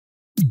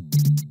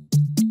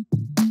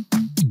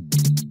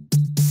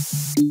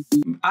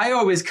I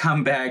always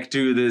come back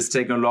to this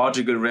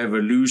technological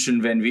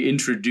revolution when we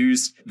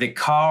introduced the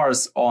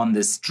cars on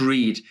the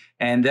street.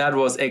 And that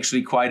was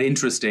actually quite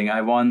interesting.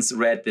 I once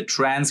read the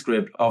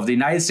transcript of the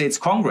United States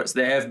Congress.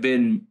 There have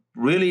been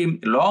really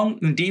long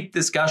and deep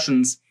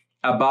discussions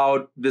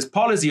about this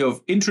policy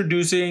of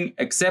introducing,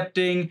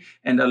 accepting,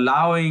 and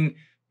allowing,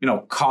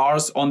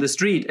 cars on the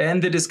street.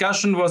 And the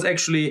discussion was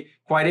actually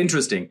quite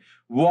interesting.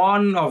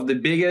 One of the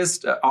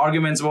biggest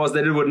arguments was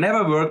that it would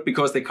never work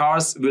because the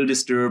cars will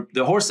disturb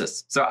the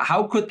horses. So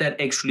how could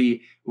that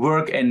actually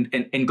work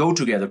and go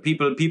together?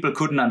 People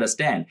couldn't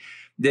understand.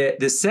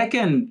 The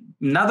second,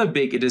 another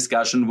big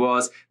discussion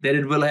was that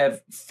it will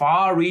have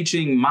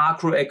far-reaching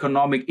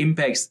macroeconomic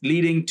impacts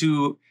leading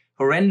to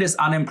horrendous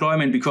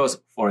unemployment because,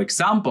 for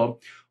example,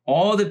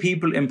 all the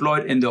people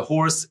employed in the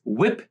horse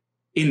whip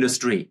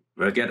industry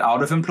will get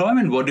out of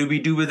employment. What do we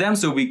do with them?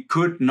 So we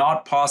could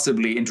not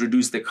possibly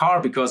introduce the car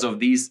because of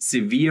these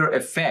severe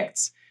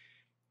effects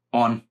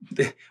on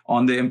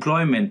the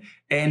employment.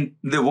 And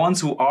the ones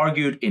who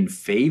argued in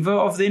favor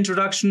of the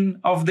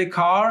introduction of the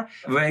car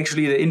were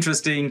actually the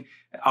interesting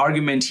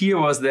argument here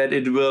was that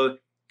it will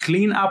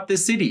clean up the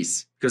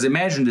cities. Because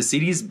imagine the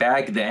cities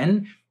back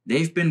then,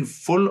 they've been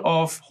full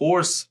of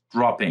horse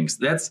droppings.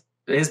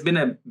 Has been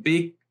a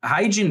big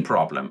hygiene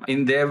problem.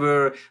 And there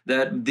were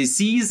the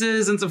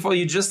diseases and so forth.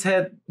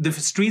 The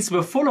streets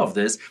were full of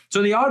this.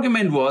 So the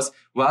argument was,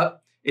 well,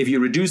 if you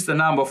reduce the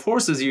number of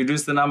horses, you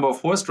reduce the number of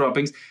horse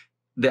droppings,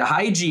 the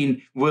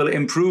hygiene will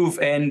improve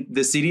and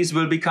the cities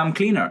will become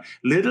cleaner.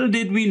 Little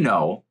did we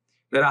know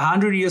that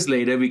 100 years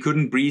later, we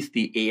couldn't breathe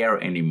the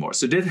air anymore.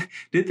 So did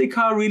the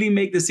car really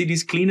make the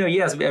cities cleaner?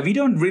 Yes, we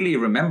don't really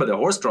remember the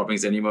horse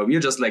droppings anymore.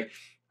 We're just like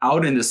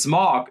out in the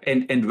smog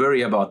and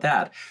worry about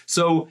that.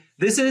 So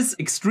this is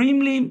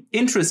extremely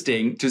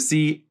interesting to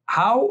see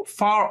how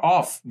far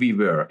off we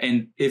were.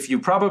 And if you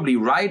probably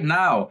right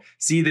now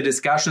see the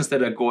discussions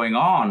that are going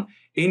on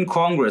in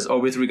Congress or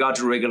with regard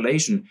to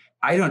regulation,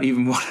 I don't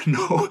even want to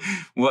know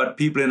what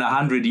people in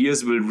 100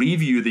 years will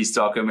review these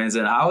documents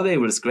and how they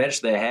will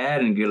scratch their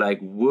head and be like,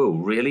 whoa,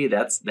 really?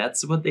 That's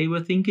what they were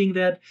thinking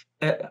that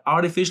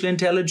artificial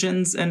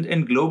intelligence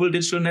and global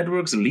digital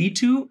networks lead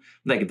to?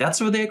 Like,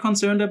 that's what they're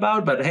concerned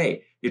about? But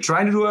hey, we're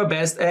trying to do our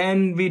best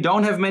and we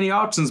don't have many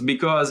options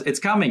because it's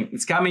coming.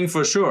 It's coming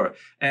for sure.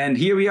 And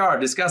here we are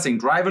discussing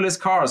driverless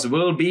cars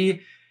will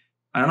be,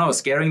 I don't know,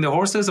 scaring the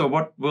horses or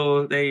what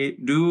will they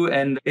do?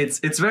 And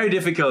it's very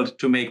difficult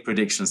to make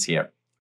predictions here.